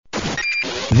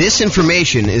This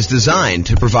information is designed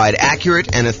to provide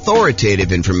accurate and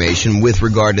authoritative information with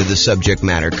regard to the subject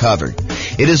matter covered.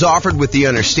 It is offered with the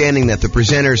understanding that the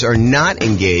presenters are not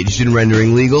engaged in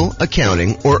rendering legal,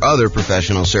 accounting, or other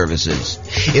professional services.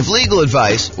 If legal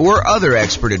advice or other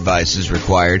expert advice is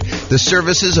required, the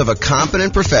services of a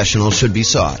competent professional should be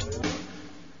sought.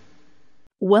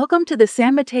 Welcome to the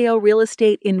San Mateo Real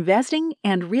Estate Investing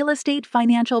and Real Estate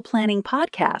Financial Planning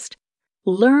Podcast.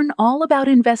 Learn all about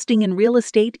investing in real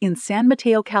estate in San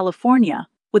Mateo, California,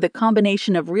 with a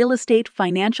combination of real estate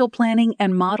financial planning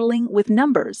and modeling with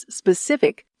numbers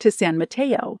specific to San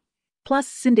Mateo, plus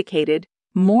syndicated,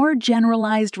 more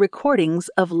generalized recordings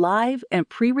of live and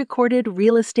pre-recorded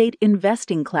real estate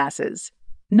investing classes,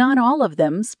 not all of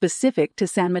them specific to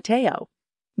San Mateo.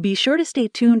 Be sure to stay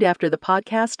tuned after the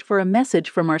podcast for a message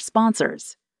from our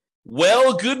sponsors.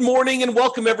 Well, good morning and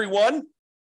welcome, everyone.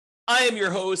 I am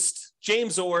your host,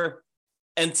 James Orr,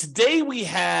 and today we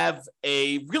have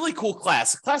a really cool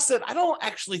class, a class that I don't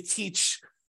actually teach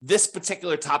this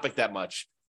particular topic that much.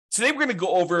 Today we're going to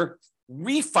go over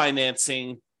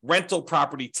refinancing rental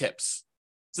property tips.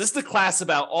 So this is the class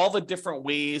about all the different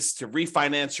ways to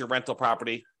refinance your rental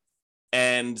property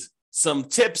and some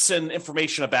tips and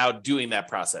information about doing that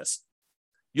process.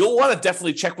 You'll want to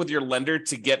definitely check with your lender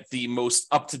to get the most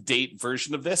up-to-date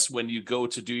version of this when you go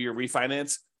to do your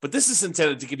refinance. But this is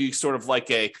intended to give you sort of like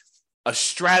a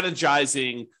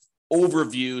strategizing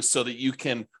overview so that you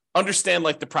can understand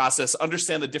like the process,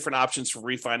 understand the different options for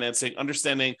refinancing,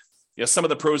 understanding some of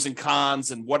the pros and cons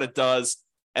and what it does,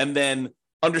 and then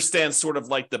understand sort of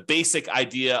like the basic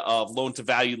idea of loan to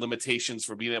value limitations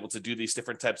for being able to do these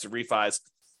different types of refis.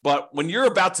 But when you're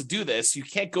about to do this, you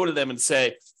can't go to them and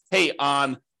say, hey,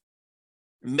 on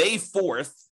May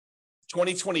 4th,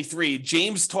 2023,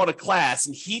 James taught a class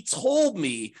and he told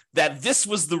me that this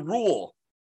was the rule.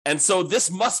 And so this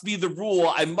must be the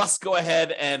rule. I must go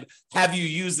ahead and have you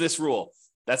use this rule.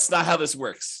 That's not how this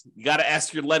works. You got to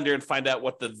ask your lender and find out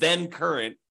what the then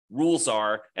current rules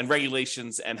are and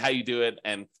regulations and how you do it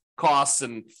and costs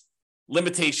and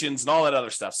limitations and all that other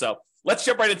stuff. So let's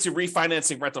jump right into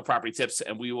refinancing rental property tips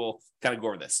and we will kind of go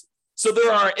over this. So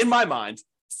there are, in my mind,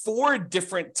 4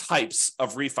 different types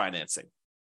of refinancing.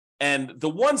 And the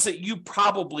ones that you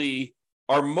probably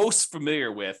are most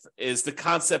familiar with is the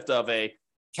concept of a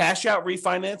cash out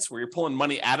refinance where you're pulling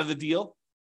money out of the deal,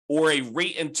 or a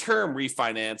rate and term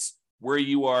refinance where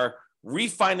you are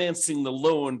refinancing the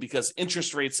loan because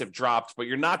interest rates have dropped, but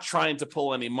you're not trying to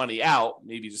pull any money out,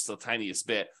 maybe just the tiniest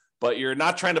bit, but you're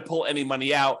not trying to pull any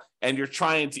money out and you're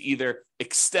trying to either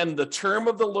extend the term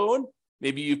of the loan.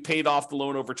 Maybe you've paid off the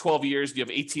loan over 12 years, you have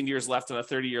 18 years left on a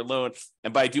 30-year loan,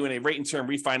 and by doing a rate and term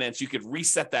refinance, you could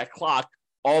reset that clock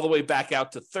all the way back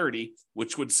out to 30,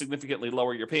 which would significantly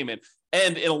lower your payment.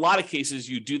 And in a lot of cases,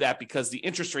 you do that because the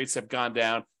interest rates have gone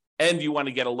down and you want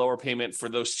to get a lower payment for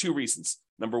those 2 reasons.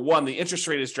 Number 1, the interest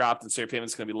rate has dropped, and so your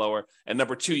payment's going to be lower. And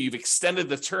number 2, you've extended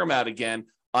the term out again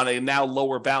on a now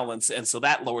lower balance, and so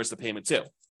that lowers the payment too.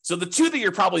 So the 2 that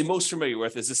you're probably most familiar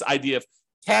with is this idea of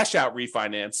cash out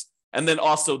refinance, and then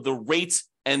also the rate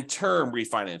and term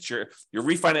refinance. You're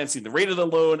refinancing the rate of the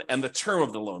loan and the term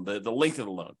of the loan, the length of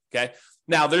the loan, okay?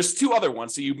 Now, there's 2 other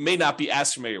ones that you may not be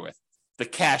as familiar with. The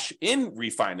cash in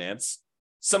refinance.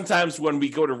 Sometimes when we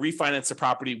go to refinance a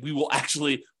property, we will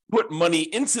actually put money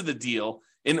into the deal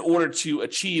in order to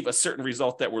achieve a certain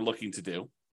result that we're looking to do,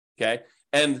 okay?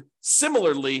 And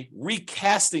similarly,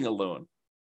 recasting a loan.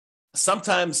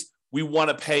 Sometimes we want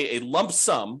to pay a lump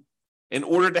sum in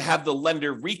order to have the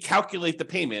lender recalculate the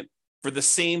payment for the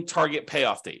same target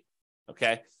payoff date,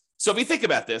 okay? So if you think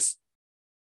about this,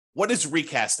 what is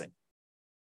recasting?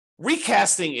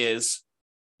 Recasting is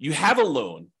you have a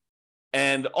loan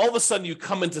and all of a sudden you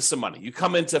come into some money. You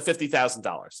come into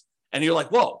 $50,000 and you're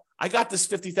like, whoa, I got this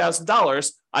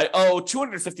 $50,000. I owe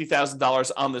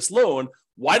 $250,000 on this loan.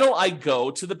 Why don't I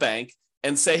go to the bank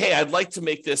and say, hey, I'd like to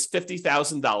make this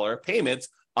 $50,000 payment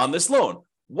on this loan?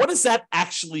 What does that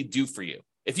actually do for you?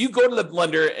 If you go to the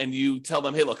lender and you tell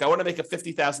them, hey, look, I want to make a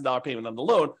 $50,000 payment on the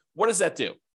loan, what does that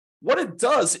do? What it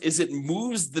does is it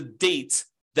moves the date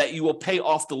that you will pay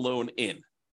off the loan in.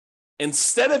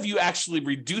 Instead of you actually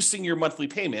reducing your monthly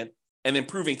payment and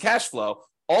improving cash flow,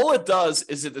 all it does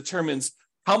is it determines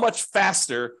how much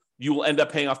faster you will end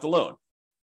up paying off the loan.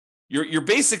 You're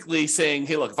basically saying,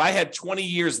 hey, look, if I had 20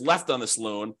 years left on this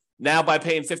loan, now by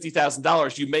paying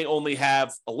 $50,000, you may only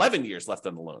have 11 years left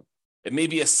on the loan. It may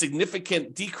be a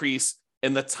significant decrease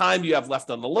in the time you have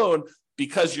left on the loan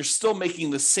because you're still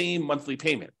making the same monthly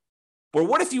payment. But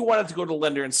what if you wanted to go to the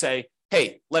lender and say,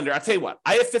 hey, lender, I'll tell you what,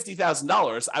 I have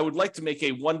 $50,000. I would like to make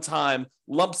a one-time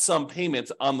lump sum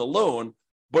payment on the loan.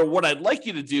 But what I'd like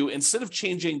you to do, instead of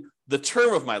changing the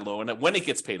term of my loan and when it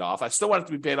gets paid off, I still want it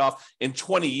to be paid off in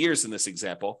 20 years in this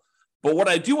example. But what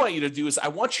I do want you to do is I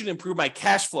want you to improve my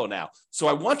cash flow now. So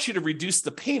I want you to reduce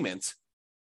the payment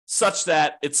such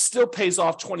that it still pays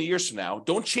off 20 years from now.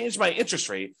 Don't change my interest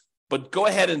rate, but go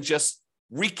ahead and just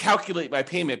recalculate my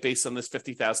payment based on this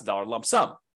 $50,000 lump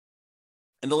sum.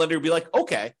 And the lender would be like,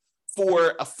 okay,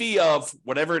 for a fee of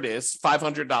whatever it is,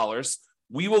 $500,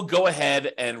 we will go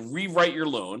ahead and rewrite your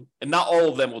loan. And not all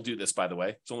of them will do this, by the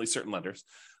way. It's only certain lenders.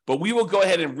 But we will go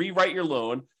ahead and rewrite your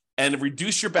loan and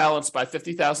reduce your balance by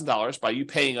 $50,000 by you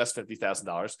paying us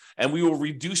 $50,000. And we will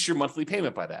reduce your monthly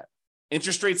payment by that.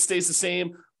 Interest rate stays the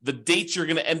same. The date you're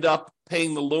going to end up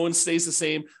paying the loan stays the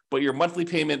same, but your monthly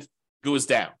payment goes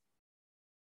down.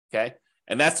 Okay?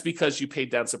 And that's because you paid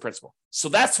down some principal. So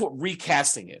that's what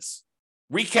recasting is.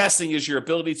 Recasting is your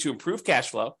ability to improve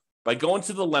cash flow by going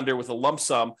to the lender with a lump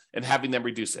sum and having them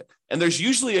reduce it. And there's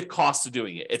usually a cost to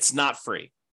doing it. It's not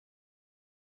free.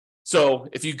 So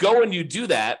if you go and you do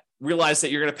that, realize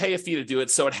that you're going to pay a fee to do it.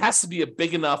 So it has to be a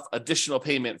big enough additional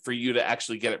payment for you to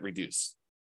actually get it reduced.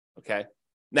 Okay.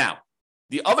 Now,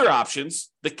 the other options,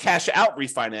 the cash out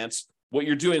refinance, what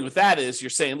you're doing with that is you're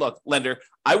saying, look, lender,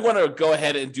 I want to go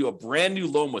ahead and do a brand new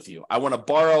loan with you. I want to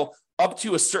borrow up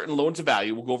to a certain loan to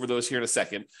value. We'll go over those here in a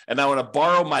second. And I want to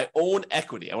borrow my own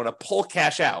equity. I want to pull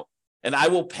cash out and I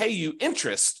will pay you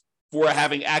interest for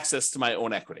having access to my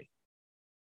own equity.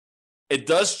 It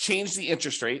does change the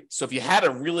interest rate. So if you had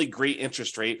a really great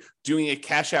interest rate, doing a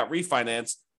cash out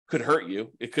refinance could hurt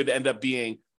you. It could end up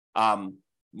being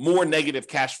more negative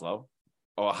cash flow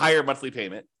or a higher monthly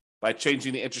payment by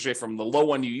changing the interest rate from the low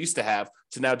one you used to have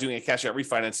to now doing a cash out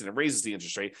refinance, and it raises the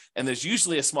interest rate. And there's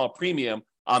usually a small premium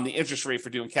on the interest rate for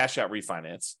doing cash out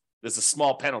refinance. There's a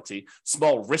small penalty,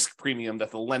 small risk premium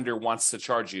that the lender wants to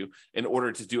charge you in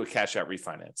order to do a cash out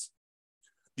refinance.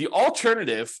 The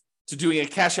alternative to doing a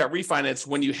cash out refinance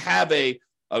when you have a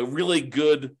really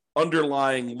good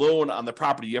underlying loan on the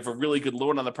property, you have a really good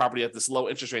loan on the property at this low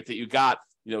interest rate that you got,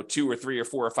 2 or 3 or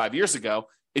 4 or 5 years ago,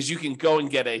 is you can go and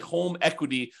get a home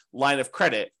equity line of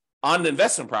credit on an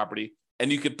investment property,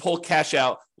 and you could pull cash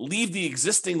out, leave the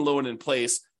existing loan in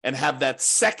place, and have that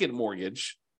second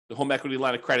mortgage, the home equity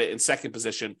line of credit in second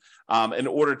position, in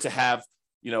order to have,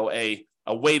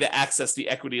 a way to access the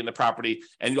equity in the property.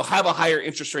 And you'll have a higher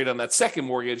interest rate on that second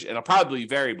mortgage, and it'll probably be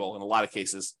variable in a lot of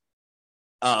cases.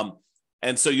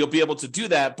 And so you'll be able to do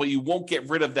that, but you won't get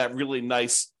rid of that really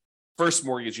nice first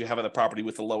mortgage you have on the property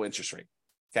with a low interest rate.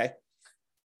 Okay.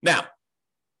 Now,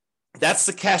 that's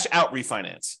the cash out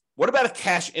refinance. What about a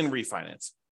cash in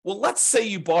refinance? Well, let's say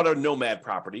you bought a nomad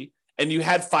property and you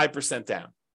had 5% down,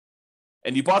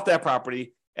 and you bought that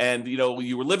property, and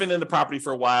you were living in the property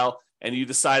for a while, and you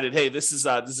decided, hey, this is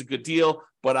a good deal,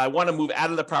 but I want to move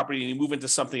out of the property, and you move into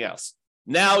something else.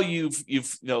 Now you've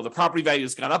the property value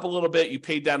has gone up a little bit. You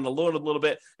paid down the loan a little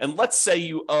bit, and let's say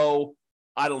you owe,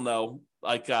 I don't know,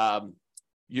 like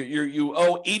you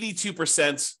owe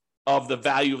 82% of the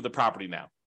value of the property now.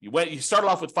 You started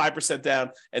off with 5%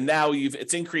 down, and now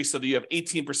it's increased so that you have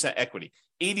 18% equity,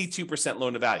 82%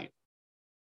 loan to value.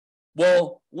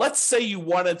 Well, let's say you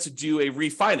wanted to do a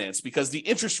refinance because the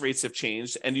interest rates have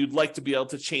changed, and you'd like to be able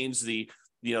to change the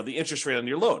interest rate on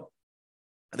your loan.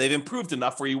 They've improved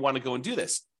enough where you want to go and do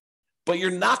this, but you're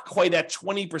not quite at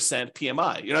 20%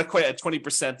 PMI. You're not quite at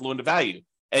 20% loan to value,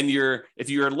 and if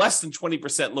you're less than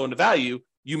 20% loan to value,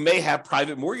 you may have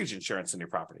private mortgage insurance in your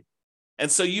property. And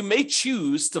so you may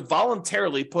choose to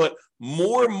voluntarily put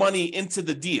more money into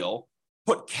the deal,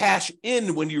 put cash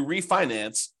in when you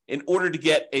refinance in order to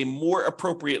get a more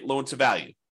appropriate loan to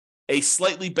value, a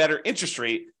slightly better interest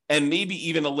rate, and maybe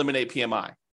even eliminate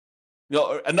PMI.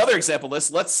 Another example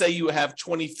is, let's say you have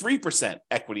 23%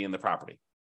 equity in the property.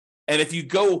 And if you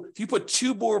put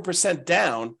 2% more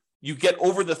down, you get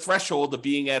over the threshold of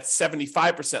being at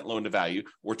 75% loan to value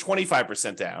or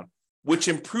 25% down, which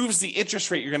improves the interest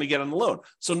rate you're going to get on the loan.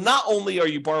 So not only are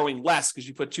you borrowing less because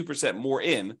you put 2% more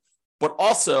in, but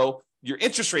also your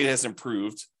interest rate has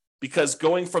improved because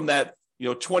going from that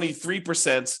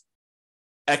 23%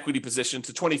 equity position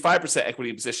to 25%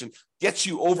 equity position gets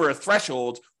you over a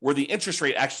threshold where the interest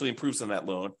rate actually improves on that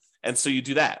loan. And so you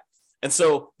do that. And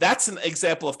so that's an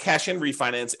example of cash in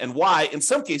refinance, and why in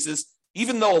some cases,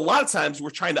 even though a lot of times we're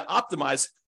trying to optimize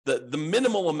the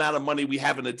minimal amount of money we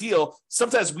have in a deal,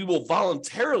 sometimes we will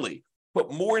voluntarily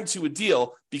put more into a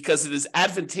deal because it is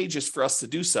advantageous for us to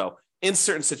do so in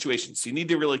certain situations. So you need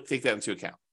to really take that into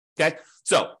account. Okay.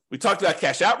 So we talked about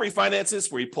cash out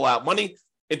refinances where you pull out money,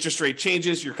 interest rate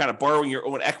changes, you're kind of borrowing your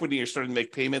own equity, you're starting to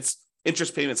make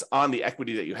interest payments on the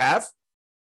equity that you have.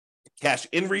 Cash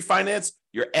in refinance,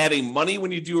 You're adding money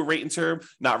when you do a rate and term,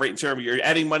 not rate and term. You're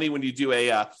adding money when you do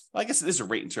I guess it is a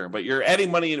rate and term, but you're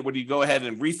adding money when you go ahead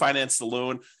and refinance the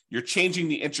loan. You're changing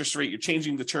the interest rate. You're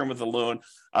changing the term of the loan.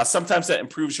 Sometimes that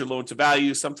improves your loan to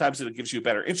value. Sometimes it gives you a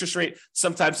better interest rate.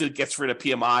 Sometimes it gets rid of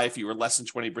PMI if you were less than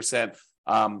 20%,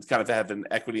 kind of have an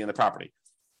equity in the property.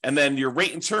 And then your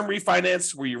rate and term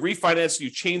refinance, where you refinance,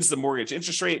 you change the mortgage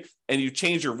interest rate and you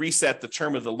change or reset the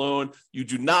term of the loan. You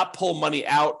do not pull money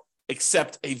out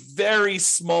except a very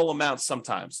small amount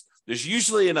sometimes. There's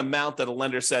usually an amount that a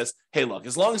lender says, hey, look,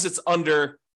 as long as it's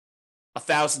under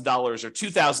 $1,000 or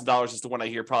 $2,000 is the one I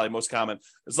hear probably most common.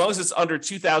 As long as it's under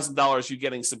 $2,000, you're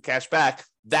getting some cash back,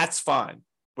 that's fine.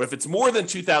 But if it's more than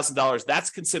 $2,000, that's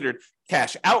considered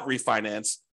cash out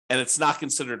refinance, and it's not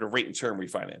considered a rate and term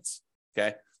refinance,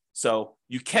 okay? So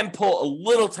you can pull a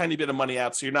little tiny bit of money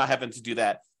out, so you're not having to do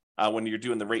that when you're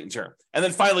doing the rate and term. And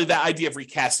then finally, that idea of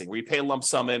recasting, where you pay a lump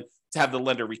sum in to have the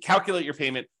lender recalculate your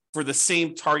payment for the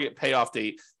same target payoff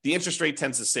date. The interest rate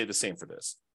tends to stay the same for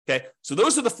this. Okay, so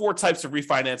those are the 4 types of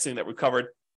refinancing that we covered.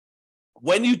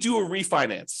 When you do a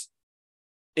refinance,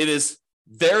 it is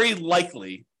very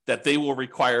likely that they will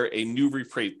require a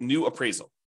new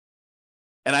appraisal.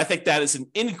 And I think that is an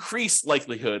increased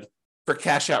likelihood for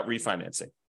cash out refinancing.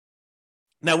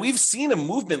 Now, we've seen a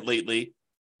movement lately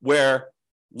where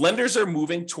lenders are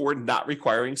moving toward not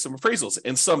requiring some appraisals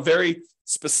in some very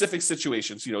specific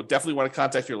situations. Definitely want to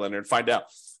contact your lender and find out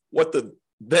what the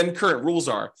then current rules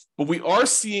are. But we are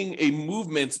seeing a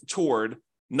movement toward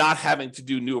not having to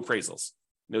do new appraisals.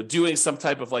 Doing some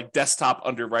type of like desktop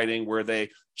underwriting where they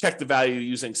check the value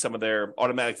using some of their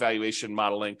automatic valuation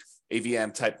modeling,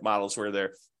 AVM type models where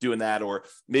they're doing that. Or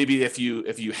maybe if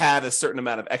you had a certain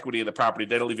amount of equity in the property,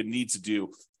 they don't even need to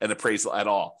do an appraisal at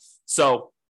all.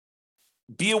 So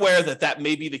be aware that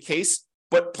may be the case,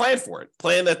 but plan for it.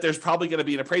 Plan that there's probably going to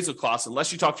be an appraisal cost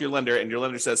unless you talk to your lender and your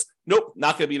lender says, nope,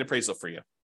 not going to be an appraisal for you.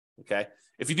 Okay.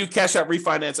 If you do cash out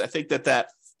refinance, I think that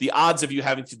the odds of you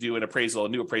having to do a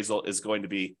new appraisal is going to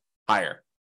be higher.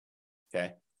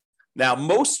 Okay. Now,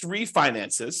 most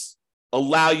refinances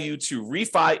allow you to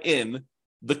refi in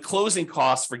the closing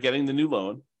costs for getting the new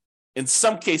loan. In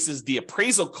some cases, the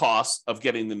appraisal costs of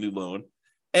getting the new loan.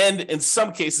 And in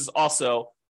some cases,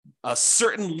 also a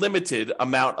certain limited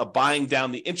amount of buying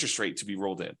down the interest rate to be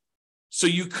rolled in. So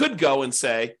you could go and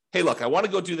say, hey, look, I want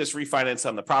to go do this refinance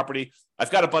on the property.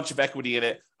 I've got a bunch of equity in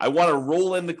it. I want to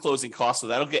roll in the closing costs, so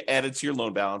that'll get added to your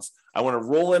loan balance. I want to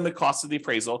roll in the cost of the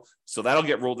appraisal, so that'll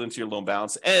get rolled into your loan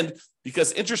balance. And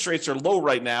because interest rates are low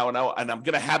right now, and I'm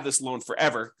going to have this loan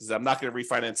forever because I'm not going to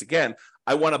refinance again,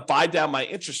 I want to buy down my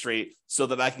interest rate so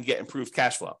that I can get improved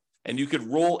cash flow. And you could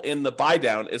roll in the buy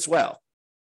down as well.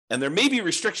 And there may be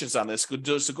restrictions on this,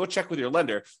 so go check with your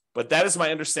lender. But that is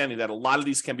my understanding that a lot of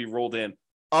these can be rolled in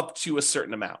up to a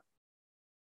certain amount.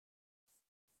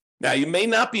 Now, you may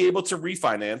not be able to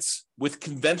refinance with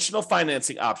conventional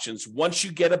financing options once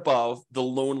you get above the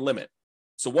loan limit.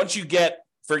 So once you get,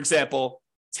 for example,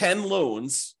 10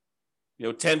 loans,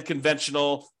 10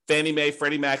 conventional Fannie Mae,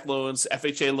 Freddie Mac loans,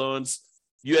 FHA loans,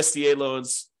 USDA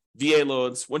loans, VA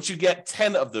loans, once you get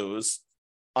 10 of those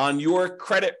on your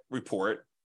credit report,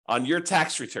 on your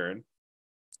tax return,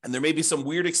 and there may be some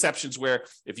weird exceptions where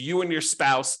if you and your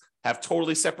spouse have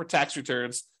totally separate tax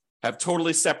returns, have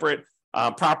totally separate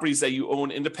properties that you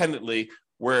own independently,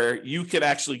 where you can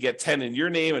actually get 10 in your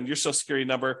name and your social security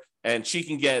number, and she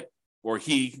can get, or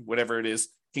he, whatever it is,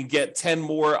 can get 10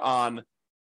 more on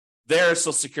their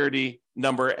social security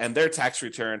number and their tax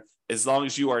return, as long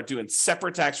as you are doing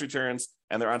separate tax returns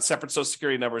and they're on separate social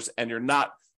security numbers and you're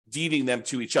not deeding them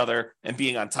to each other and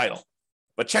being on title.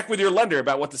 But check with your lender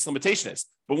about what this limitation is.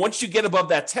 But once you get above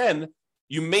that 10,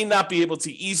 you may not be able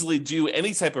to easily do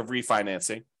any type of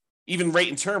refinancing, even rate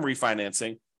and term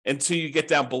refinancing, until you get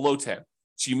down below 10.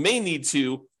 So you may need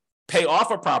to pay off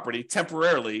a property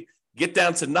temporarily, get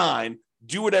down to 9,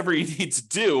 do whatever you need to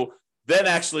do, then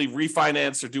actually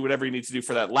refinance or do whatever you need to do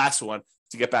for that last one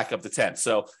to get back up to 10.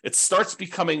 So it starts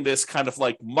becoming this kind of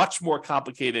like much more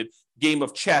complicated game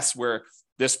of chess where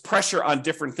there's pressure on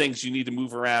different things you need to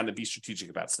move around and be strategic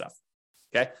about stuff.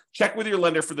 Okay. Check with your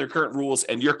lender for their current rules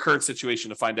and your current situation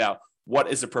to find out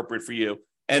what is appropriate for you,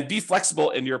 and be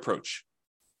flexible in your approach.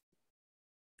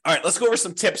 All right, let's go over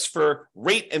some tips for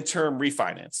rate and term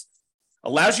refinance.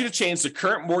 Allows you to change the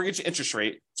current mortgage interest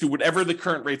rate to whatever the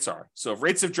current rates are. So if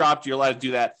rates have dropped, you're allowed to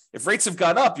do that. If rates have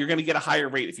gone up, you're going to get a higher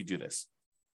rate if you do this.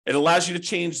 It allows you to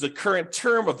change the current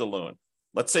term of the loan.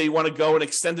 Let's say you want to go and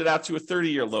extend it out to a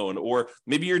 30-year loan, or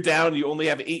maybe you're down, you only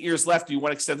have 8 years left, you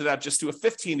want to extend it out just to a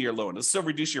 15-year loan. It'll still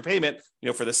reduce your payment,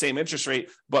 for the same interest rate,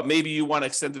 but maybe you want to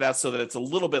extend it out so that it's a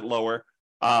little bit lower.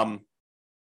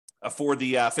 for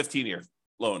the 15-year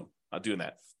loan, doing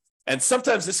that. And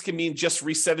sometimes this can mean just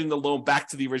resetting the loan back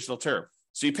to the original term.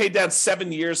 So you paid down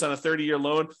 7 years on a 30-year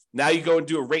loan. Now you go and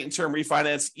do a rate and term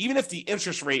refinance. Even if the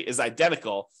interest rate is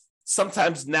identical,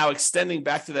 sometimes now extending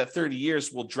back to that 30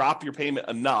 years will drop your payment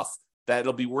enough that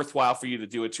it'll be worthwhile for you to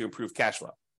do it to improve cash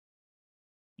flow.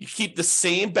 You keep the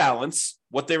same balance,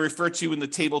 what they refer to in the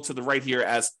table to the right here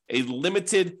as a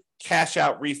limited cash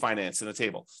out refinance in the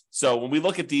table. So when we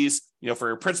look at these,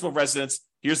 for principal residence,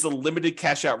 here's the limited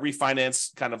cash out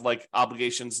refinance, kind of like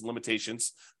obligations and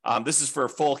limitations. This is for a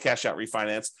full cash out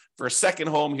refinance. For a second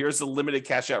home, here's the limited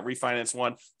cash out refinance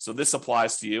one. So this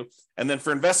applies to you. And then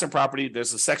for investment property,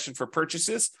 there's a section for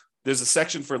purchases. There's a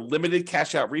section for limited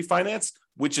cash out refinance,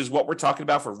 which is what we're talking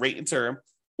about for rate and term.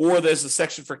 Or there's a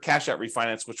section for cash out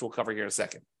refinance, which we'll cover here in a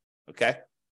second. Okay.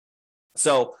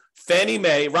 So Fannie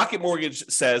Mae, Rocket Mortgage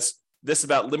says this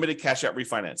about limited cash out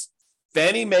refinance.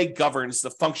 Fannie Mae governs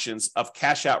the functions of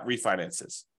cash out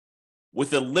refinances.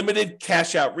 With a limited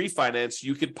cash out refinance,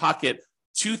 you could pocket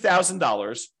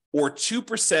 $2,000 or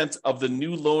 2% of the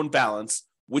new loan balance,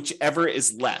 whichever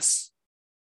is less.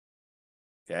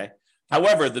 Okay.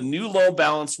 However, the new loan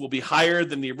balance will be higher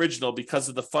than the original because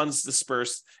of the funds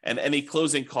dispersed and any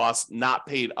closing costs not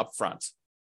paid upfront.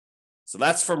 So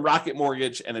that's from Rocket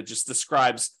Mortgage, and it just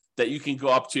describes that you can go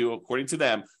up to, according to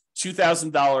them,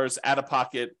 $2,000 out of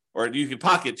pocket, or you can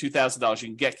pocket $2,000. You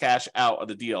can get cash out of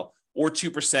the deal, or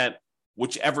 2%,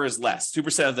 whichever is less,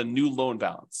 2% of the new loan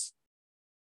balance.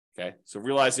 Okay, so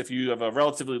realize if you have a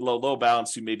relatively low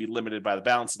balance, you may be limited by the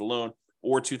balance of the loan,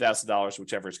 or $2,000,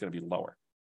 whichever is going to be lower.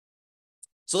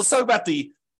 So let's talk about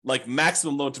the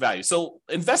maximum loan to value. So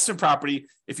investment property,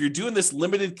 if you're doing this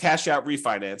limited cash out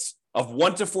refinance of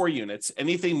 1 to 4 units,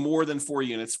 anything more than 4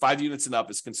 units, 5 units and up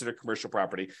is considered commercial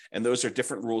property. And those are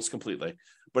different rules completely.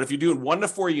 But if you're doing 1 to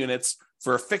 4 units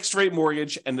for a fixed rate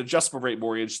mortgage and adjustable rate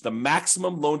mortgage, the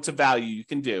maximum loan to value you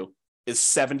can do is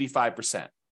 75%.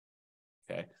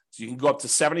 Okay. So you can go up to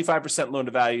 75% loan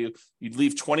to value. You'd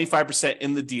leave 25%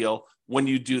 in the deal when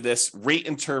you do this rate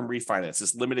and term refinance,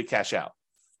 this limited cash out.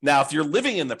 Now, if you're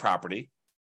living in the property,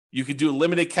 you could do a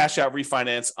limited cash out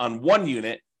refinance on 1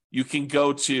 unit. You can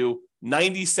go to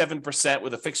 97%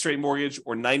 with a fixed rate mortgage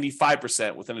or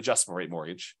 95% with an adjustable rate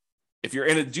mortgage. If you're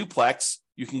in a duplex,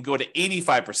 you can go to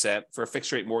 85% for a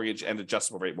fixed rate mortgage and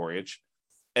adjustable rate mortgage.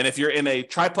 And if you're in a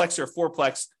triplex or a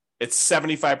fourplex, it's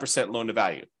 75% loan to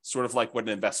value, sort of like what an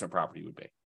investment property would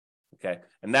be. Okay.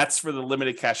 And that's for the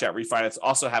limited cash out refinance.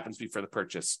 Also happens to be for the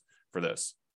purchase for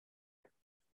those.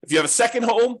 If you have a second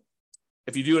home,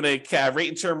 if you're doing a rate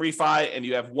and term refi and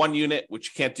you have 1 unit, which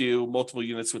you can't do multiple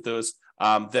units with those,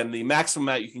 then the maximum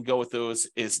amount you can go with those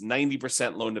is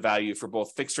 90% loan to value for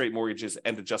both fixed rate mortgages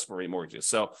and adjustable rate mortgages.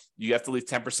 So you have to leave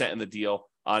 10% in the deal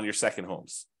on your second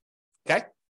homes. Okay.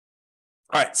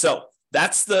 All right. So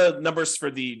that's the numbers for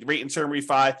the rate and term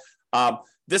refi.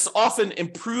 This often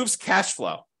improves cash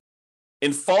flow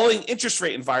in falling interest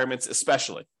rate environments,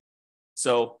 especially.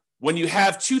 So when you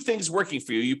have 2 things working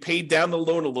for you, you paid down the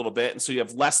loan a little bit, and so you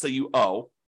have less that you owe,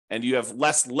 and you have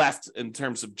less left in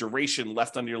terms of duration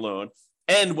left on your loan.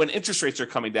 And when interest rates are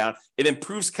coming down, it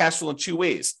improves cash flow in 2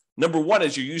 ways. Number one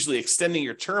is you're usually extending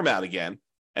your term out again,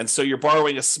 and so you're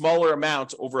borrowing a smaller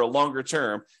amount over a longer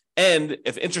term. And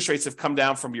if interest rates have come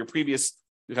down from your previous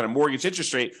kind of mortgage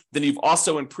interest rate, then you've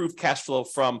also improved cash flow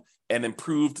from an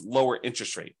improved lower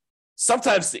interest rate.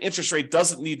 Sometimes the interest rate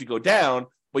doesn't need to go down,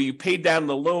 but you paid down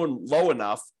the loan low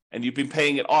enough and you've been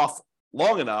paying it off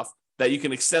long enough that you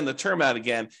can extend the term out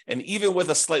again. And even with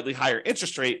a slightly higher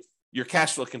interest rate, your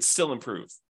cash flow can still improve.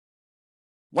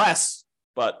 Less,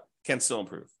 but can still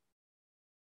improve.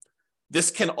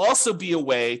 This can also be a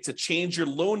way to change your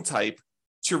loan type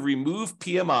to remove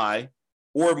PMI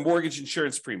or mortgage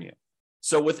insurance premium.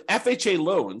 So with FHA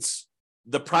loans,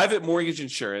 the private mortgage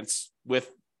insurance with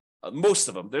most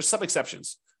of them, there's some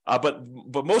exceptions, but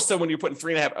most of them, when you're putting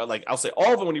 3.5%, I'll say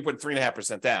all of them when you're putting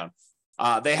 3.5% down,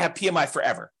 they have PMI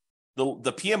forever.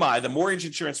 The PMI, the mortgage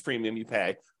insurance premium you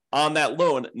pay on that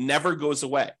loan never goes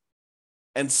away.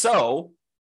 And so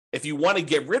if you want to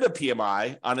get rid of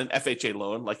PMI on an FHA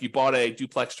loan, like you bought a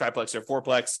duplex, triplex, or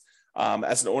fourplex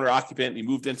as an owner occupant, you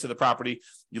moved into the property,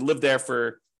 you lived there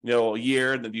for a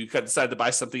year, and then you decided to buy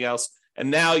something else. And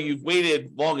now you've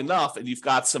waited long enough and you've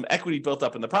got some equity built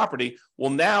up in the property. Well,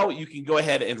 now you can go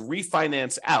ahead and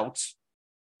refinance out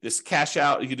this cash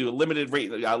out. You can do a limited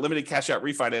cash out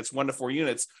refinance, 1 to 4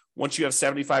 units, once you have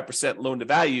 75% loan to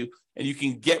value, and you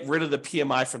can get rid of the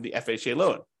PMI from the FHA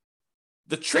loan.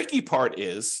 The tricky part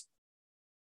is,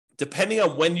 depending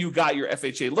on when you got your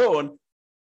FHA loan,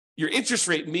 your interest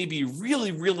rate may be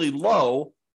really, really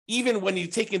low, even when you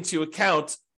take into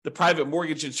account the private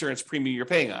mortgage insurance premium you're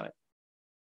paying on it.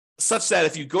 Such that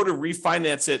if you go to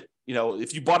refinance it,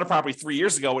 if you bought a property 3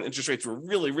 years ago when interest rates were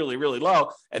really, really, really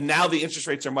low, and now the interest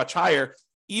rates are much higher,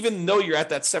 even though you're at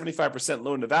that 75%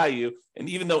 loan to value, and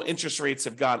even though interest rates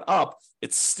have gone up,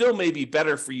 it still may be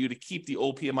better for you to keep the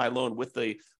old PMI loan with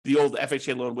the old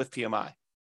FHA loan with PMI.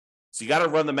 So you got to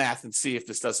run the math and see if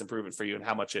this does improve it for you and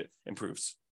how much it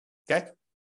improves. Okay.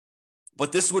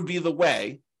 But this would be the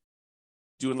way,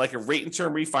 doing like a rate and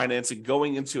term refinance and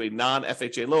going into a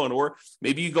non-FHA loan, or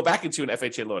maybe you go back into an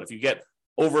FHA loan. If you get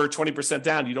over 20%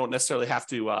 down, you don't necessarily have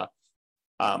to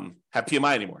have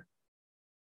PMI anymore.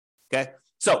 Okay.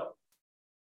 So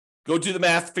go do the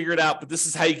math, figure it out. But this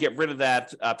is how you get rid of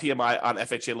that PMI on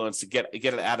FHA loans to get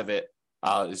it out of it,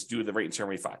 is do the rate and term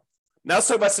refi. Now let's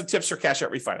talk about some tips for cash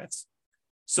out refinance.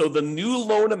 So the new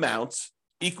loan amount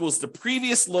equals the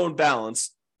previous loan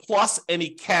balance plus any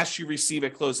cash you receive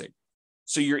at closing.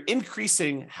 So you're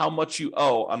increasing how much you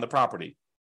owe on the property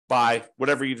by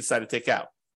whatever you decide to take out.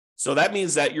 So that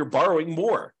means that you're borrowing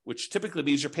more, which typically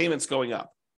means your payment's going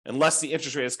up, unless the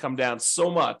interest rate has come down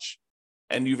so much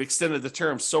and you've extended the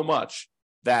term so much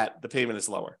that the payment is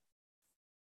lower.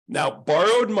 Now,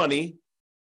 borrowed money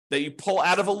that you pull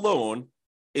out of a loan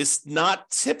is not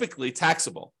typically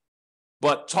taxable,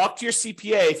 but talk to your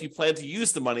CPA if you plan to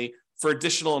use the money for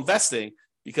additional investing,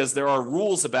 because there are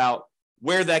rules about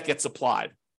where that gets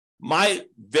applied. My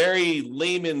very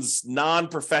layman's,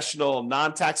 non-professional,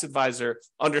 non-tax advisor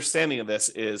understanding of this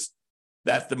is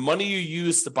that the money you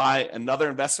use to buy another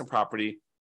investment property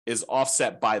is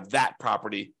offset by that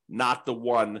property, not the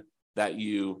one that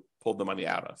you pulled the money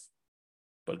out of.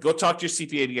 But go talk to your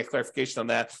CPA to get clarification on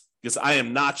that, because I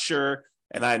am not sure,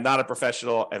 and I am not a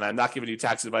professional, and I'm not giving you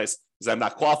tax advice because I'm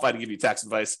not qualified to give you tax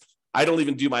advice. I don't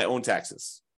even do my own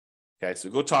taxes. Okay, so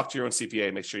go talk to your own CPA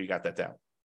and make sure you got that down.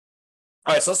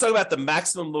 All right, so let's talk about the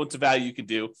maximum loan to value you can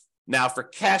do now for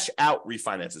cash out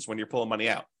refinances when you're pulling money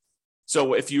out.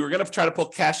 So if you were going to try to pull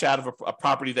cash out of a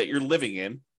property that you're living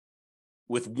in,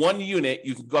 with one unit,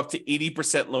 you can go up to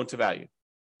 80% loan to value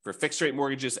for fixed rate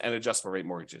mortgages and adjustable rate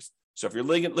mortgages. So if you're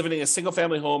living in a single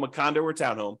family home, a condo or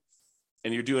townhome,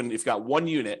 and you've got one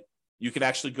unit, you can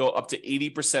actually go up to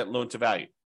 80% loan to value.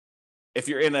 If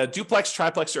you're in a duplex,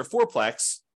 triplex, or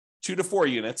fourplex, 2 to 4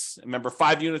 units, remember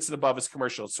 5 units and above is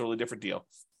commercial, it's a totally different deal.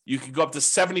 You can go up to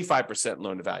 75%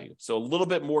 loan to value. So a little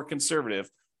bit more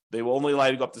conservative. They will only allow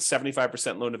you to go up to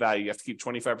 75% loan to value. You have to keep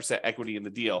 25% equity in the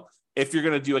deal if you're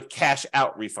going to do a cash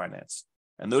out refinance.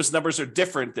 And those numbers are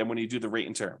different than when you do the rate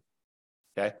and term.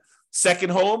 Okay. Second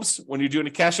homes, when you're doing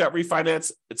a cash out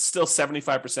refinance, it's still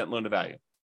 75% loan to value.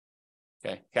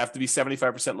 Okay. You have to be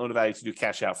 75% loan to value to do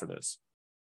cash out for those.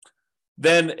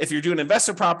 Then if you're doing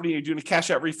investment property, you're doing a cash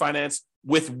out refinance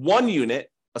with one unit,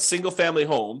 a single family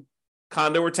home,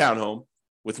 condo or townhome,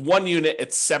 with one unit,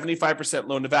 it's 75%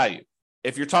 loan to value.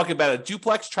 If you're talking about a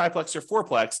duplex, triplex, or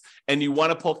fourplex, and you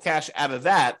want to pull cash out of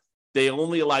that, they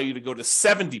only allow you to go to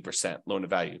 70% loan to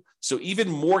value. So even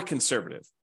more conservative.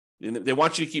 They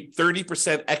want you to keep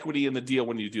 30% equity in the deal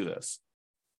when you do this.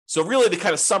 So really, to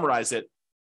kind of summarize it,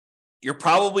 you're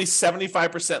probably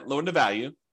 75% loan to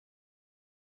value,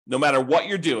 no matter what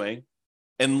you're doing,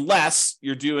 unless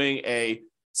you're doing a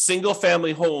single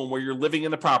family home where you're living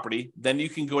in the property, then you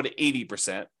can go to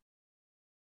 80%.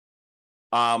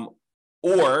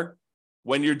 Or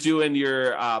when you're doing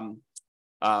your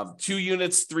 2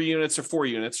 units, 3 units, or 4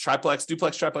 units, triplex,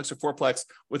 duplex, triplex, or fourplex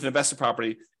with an investment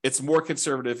property, it's more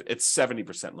conservative. It's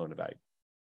 70% loan to value.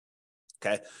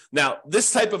 Okay. Now,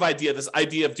 this type of idea, this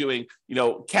idea of doing,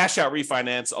 cash out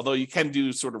refinance, although you can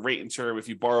do sort of rate and term if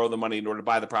you borrow the money in order to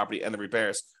buy the property and the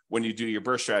repairs when you do your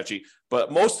burst strategy.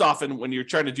 But most often when you're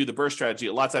trying to do the burst strategy,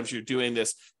 a lot of times you're doing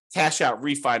this cash out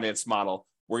refinance model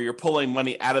where you're pulling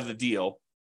money out of the deal.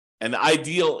 And the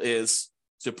ideal is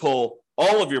to pull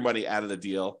all of your money out of the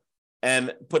deal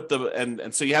and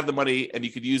and so you have the money and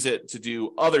you could use it to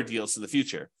do other deals in the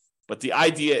future. But the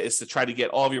idea is to try to get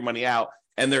all of your money out.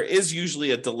 And there is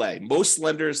usually a delay. Most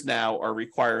lenders now are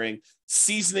requiring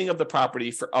seasoning of the property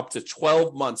for up to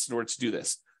 12 months in order to do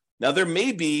this. Now, there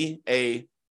may be a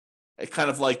kind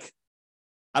of like,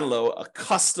 a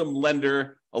custom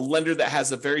lender, a lender that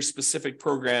has a very specific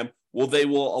program. Well, they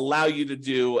will allow you to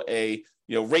do a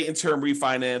rate and term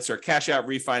refinance or cash out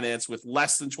refinance with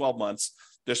less than 12 months.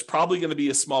 There's probably going to be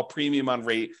a small premium on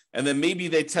rate. And then maybe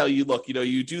they tell you, look,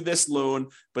 you do this loan,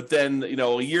 but then,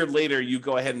 a year later, you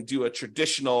go ahead and do a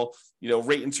traditional,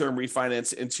 rate and term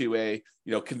refinance into a,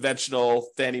 conventional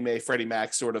Fannie Mae, Freddie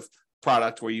Mac sort of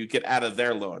product where you get out of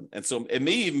their loan. And so it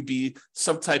may even be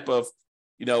some type of,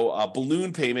 a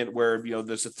balloon payment where,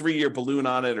 there's a 3-year balloon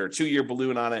on it or a 2-year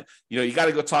balloon on it, you got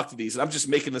to go talk to these. And I'm just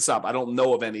making this up. I don't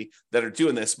know of any that are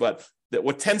doing this, but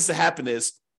what tends to happen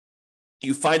is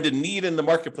you find a need in the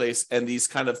marketplace and these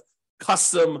kind of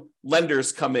custom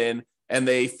lenders come in and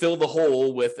they fill the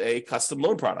hole with a custom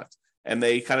loan product. And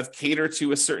they kind of cater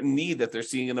to a certain need that they're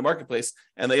seeing in the marketplace.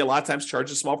 And they a lot of times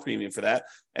charge a small premium for that.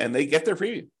 And they get their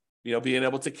premium, being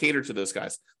able to cater to those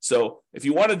guys. So if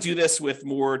you want to do this with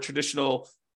more traditional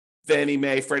Fannie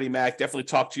Mae, Freddie Mac, definitely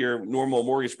talk to your normal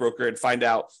mortgage broker and find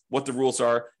out what the rules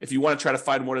are. If you want to try to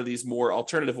find one of these more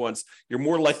alternative ones, you're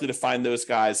more likely to find those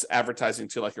guys advertising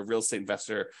to like a real estate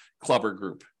investor club or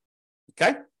group.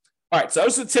 Okay. All right. So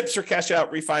those are the tips for cash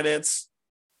out refinance.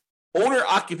 Owner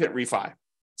occupant refi.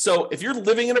 So if you're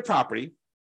living in a property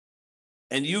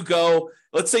and you go,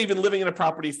 let's say you've been living in a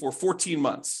property for 14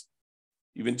 months,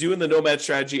 you've been doing the nomad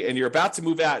strategy and you're about to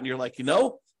move out and you're like,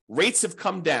 rates have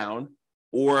come down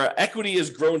or equity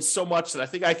has grown so much that I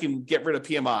think I can get rid of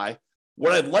PMI.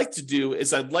 What I'd like to do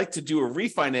is I'd like to do a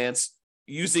refinance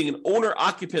using an owner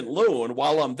occupant loan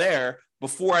while I'm there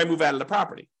before I move out of the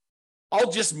property. I'll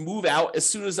just move out as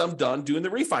soon as I'm done doing the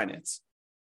refinance.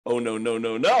 Oh,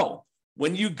 no.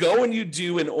 When you go and you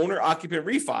do an owner-occupant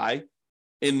refi,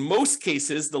 in most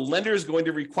cases, the lender is going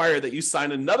to require that you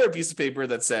sign another piece of paper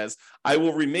that says, I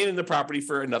will remain in the property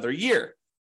for another year.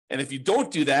 And if you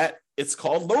don't do that, it's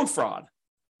called loan fraud.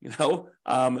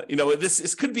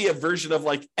 This could be a version of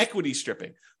like equity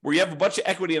stripping, where you have a bunch of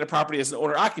equity in a property as an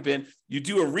owner-occupant, you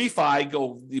do a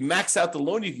refi, you max out the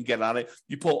loan you can get on it,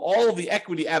 you pull all of the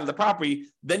equity out of the property,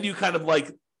 then you kind of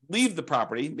like leave the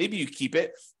property. Maybe you keep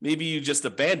it. Maybe you just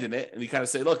abandon it. And you kind of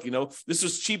say, look, this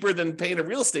was cheaper than paying a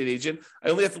real estate agent. I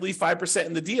only have to leave 5%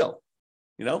 in the deal.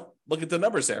 Look at the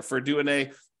numbers there for doing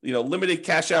a, limited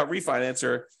cash out refinance,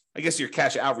 or I guess your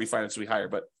cash out refinance will be higher,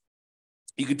 but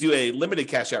you could do a limited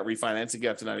cash out refinance and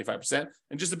get up to 95%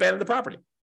 and just abandon the property.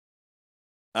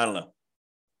 I don't know.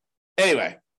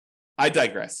 Anyway, I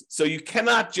digress. So you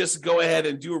cannot just go ahead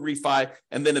and do a refi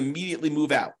and then immediately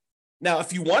move out. Now,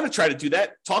 if you want to try to do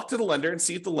that, talk to the lender and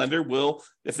see if the lender will,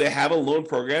 if they have a loan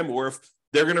program or if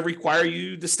they're going to require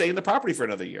you to stay in the property for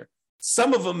another year.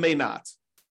 Some of them may not,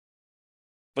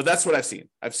 but that's what I've seen.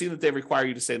 I've seen that they require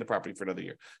you to stay in the property for another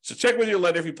year. So check with your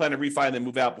lender if you plan to refi and then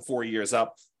move out before a year is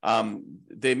up.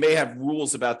 They may have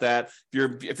rules about that.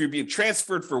 If you're being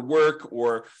transferred for work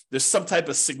or there's some type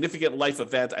of significant life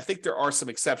event, I think there are some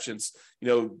exceptions.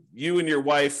 You and your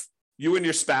wife, you and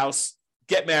your spouse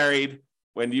get married.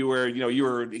 When you were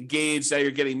engaged, now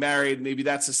you're getting married. Maybe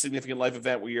that's a significant life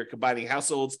event where you're combining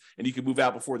households and you can move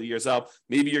out before the year's up.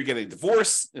 Maybe you're getting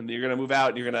divorced and you're going to move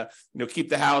out and you're going to, keep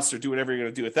the house or do whatever you're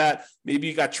going to do with that. Maybe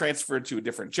you got transferred to a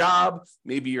different job.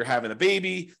 Maybe you're having a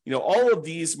baby. All of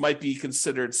these might be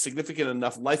considered significant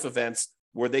enough life events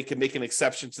where they can make an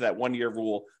exception to that 1-year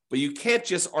rule. But you can't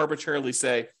just arbitrarily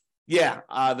say,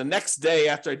 the next day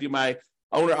after I do my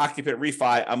owner occupant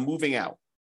refi, I'm moving out.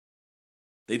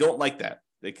 They don't like that.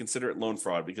 They consider it loan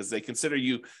fraud because they consider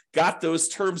you got those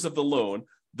terms of the loan,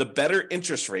 the better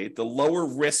interest rate, the lower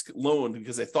risk loan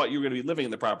because they thought you were going to be living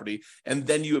in the property, and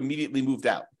then you immediately moved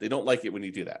out. They don't like it when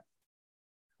you do that.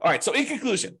 All right, so in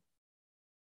conclusion,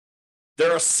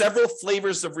 there are several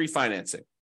flavors of refinancing.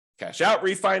 Cash out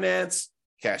refinance,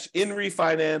 cash in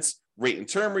refinance, rate and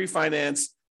term refinance,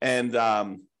 and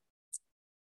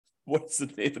what's the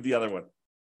name of the other one?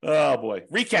 Oh boy,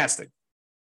 recasting.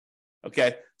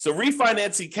 Okay, so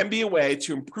refinancing can be a way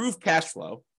to improve cash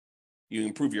flow. You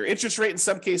improve your interest rate in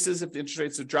some cases. If the interest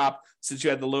rates have dropped since you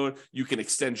had the loan, you can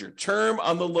extend your term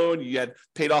on the loan. You had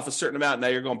paid off a certain amount. Now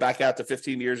you're going back out to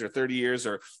 15 years or 30 years,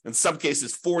 or in some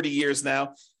cases, 40 years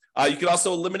now. You can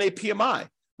also eliminate PMI,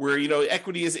 where,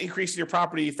 equity is increasing your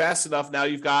property fast enough. Now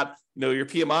you've got, your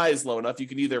PMI is low enough. You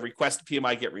can either request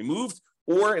PMI get removed,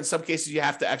 or in some cases, you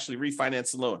have to actually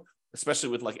refinance the loan, especially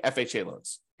with like FHA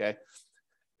loans. Okay.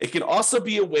 It can also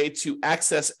be a way to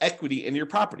access equity in your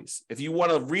properties. If you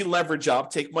want to re-leverage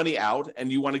up, take money out,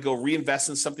 and you want to go reinvest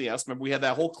in something else. Remember, we had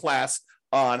that whole class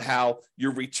on how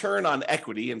your return on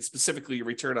equity, and specifically your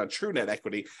return on true net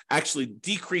equity, actually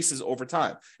decreases over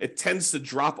time. It tends to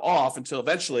drop off until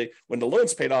eventually, when the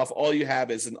loan's paid off, all you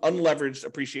have is an unleveraged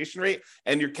appreciation rate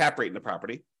and your cap rate in the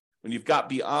property. When you've got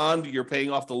beyond your paying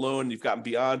off the loan, you've gotten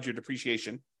beyond your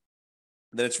depreciation,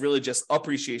 then it's really just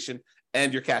appreciation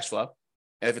and your cash flow.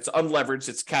 And if it's unleveraged,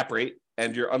 it's cap rate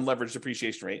and your unleveraged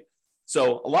depreciation rate.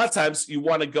 So a lot of times you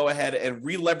want to go ahead and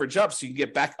re-leverage up so you can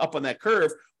get back up on that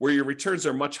curve where your returns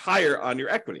are much higher on your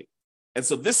equity. And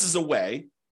so this is a way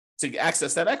to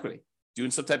access that equity,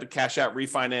 doing some type of cash out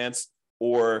refinance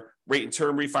or rate and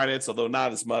term refinance, although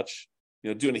not as much.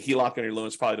 doing a HELOC on your loan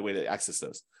is probably the way to access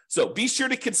those. So be sure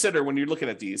to consider when you're looking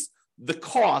at these, the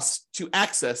cost to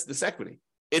access this equity.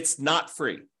 It's not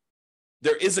free.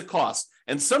 There is a cost.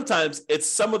 And sometimes it's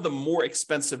some of the more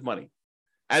expensive money.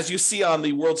 As you see on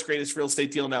the World's Greatest Real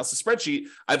Estate Deal Analysis spreadsheet,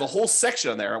 I have a whole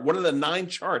section on there. One of the 9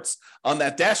 charts on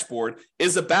that dashboard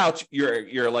is about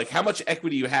your like how much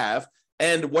equity you have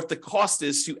and what the cost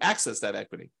is to access that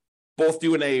equity. Both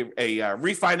doing a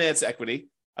refinance equity,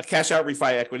 a cash out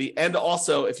refi equity, and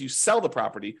also if you sell the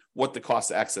property, what the cost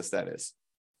to access that is.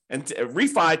 And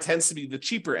refi tends to be the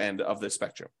cheaper end of the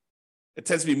spectrum. It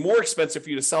tends to be more expensive for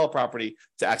you to sell a property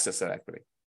to access that equity.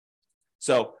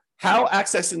 So how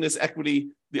accessing this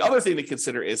equity, the other thing to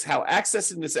consider is how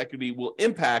accessing this equity will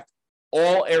impact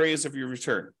all areas of your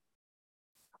return.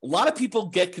 A lot of people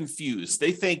get confused.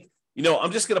 They think,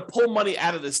 I'm just going to pull money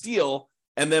out of this deal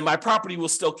and then my property will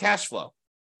still cash flow.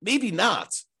 Maybe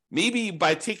not. Maybe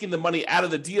by taking the money out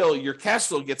of the deal, your cash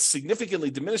flow gets significantly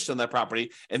diminished on that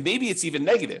property, and maybe it's even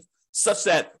negative, such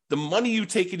that the money you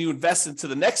take and you invest into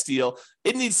the next deal,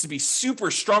 it needs to be super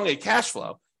strong at cash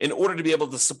flow in order to be able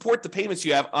to support the payments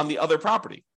you have on the other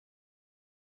property.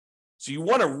 So you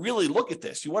want to really look at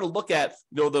this. You want to look at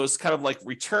those kind of like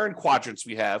return quadrants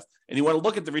we have, and you want to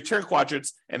look at the return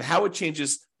quadrants and how it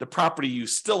changes the property you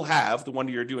still have, the one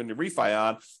you're doing the refi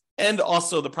on, and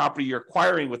also the property you're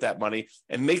acquiring with that money,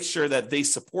 and make sure that they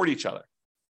support each other.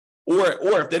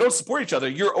 Or if they don't support each other,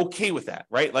 you're okay with that,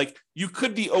 right? Like you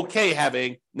could be okay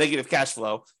having negative cash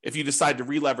flow if you decide to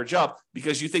re-leverage up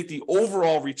because you think the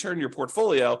overall return in your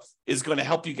portfolio is going to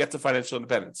help you get to financial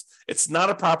independence. It's not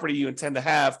a property you intend to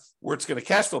have where it's going to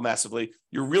cash flow massively.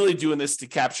 You're really doing this to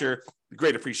capture the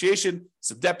great appreciation,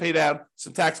 some debt pay down,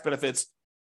 some tax benefits,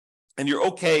 and you're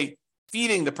okay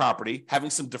feeding the property, having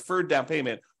some deferred down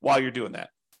payment while you're doing that.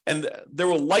 And there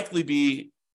will likely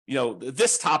be,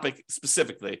 this topic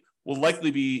specifically will likely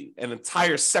be an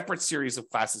entire separate series of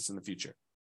classes in the future.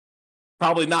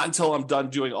 Probably not until I'm done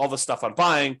doing all the stuff on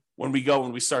buying when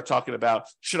we start talking about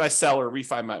should I sell or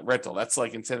refi my rental. That's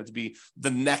like intended to be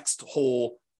the next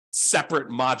whole separate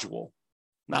module,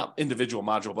 not individual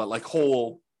module, but like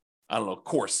whole,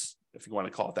 course, if you want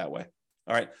to call it that way.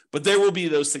 All right. But there will be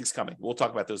those things coming. We'll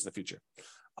talk about those in the future.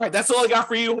 All right. That's all I got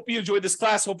for you. Hope you enjoyed this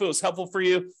class. Hope it was helpful for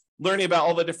you, learning about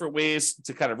all the different ways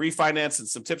to kind of refinance and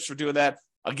some tips for doing that.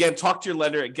 Again, talk to your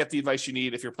lender and get the advice you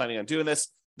need if you're planning on doing this.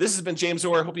 This has been James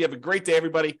Orr. Hope you have a great day,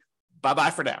 everybody.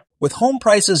 Bye-bye for now. With home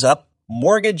prices up,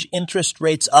 mortgage interest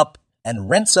rates up, and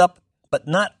rents up, but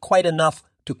not quite enough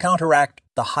to counteract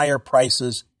the higher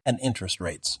prices and interest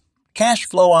rates. Cash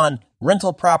flow on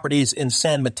rental properties in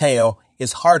San Mateo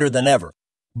is harder than ever.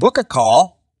 Book a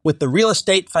call with the Real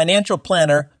Estate Financial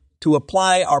Planner to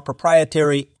apply our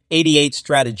proprietary 88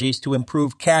 strategies to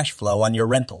improve cash flow on your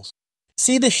rentals.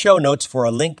 See the show notes for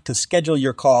a link to schedule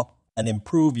your call and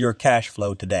improve your cash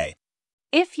flow today.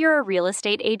 If you're a real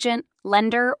estate agent,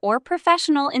 lender, or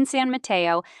professional in San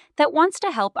Mateo that wants to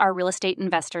help our real estate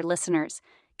investor listeners,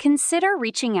 consider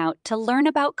reaching out to learn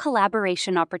about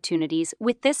collaboration opportunities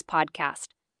with this podcast.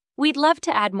 We'd love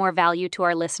to add more value to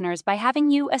our listeners by having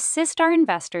you assist our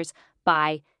investors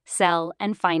buy, sell,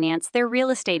 and finance their real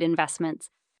estate investments.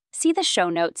 See the show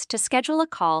notes to schedule a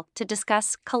call to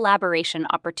discuss collaboration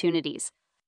opportunities.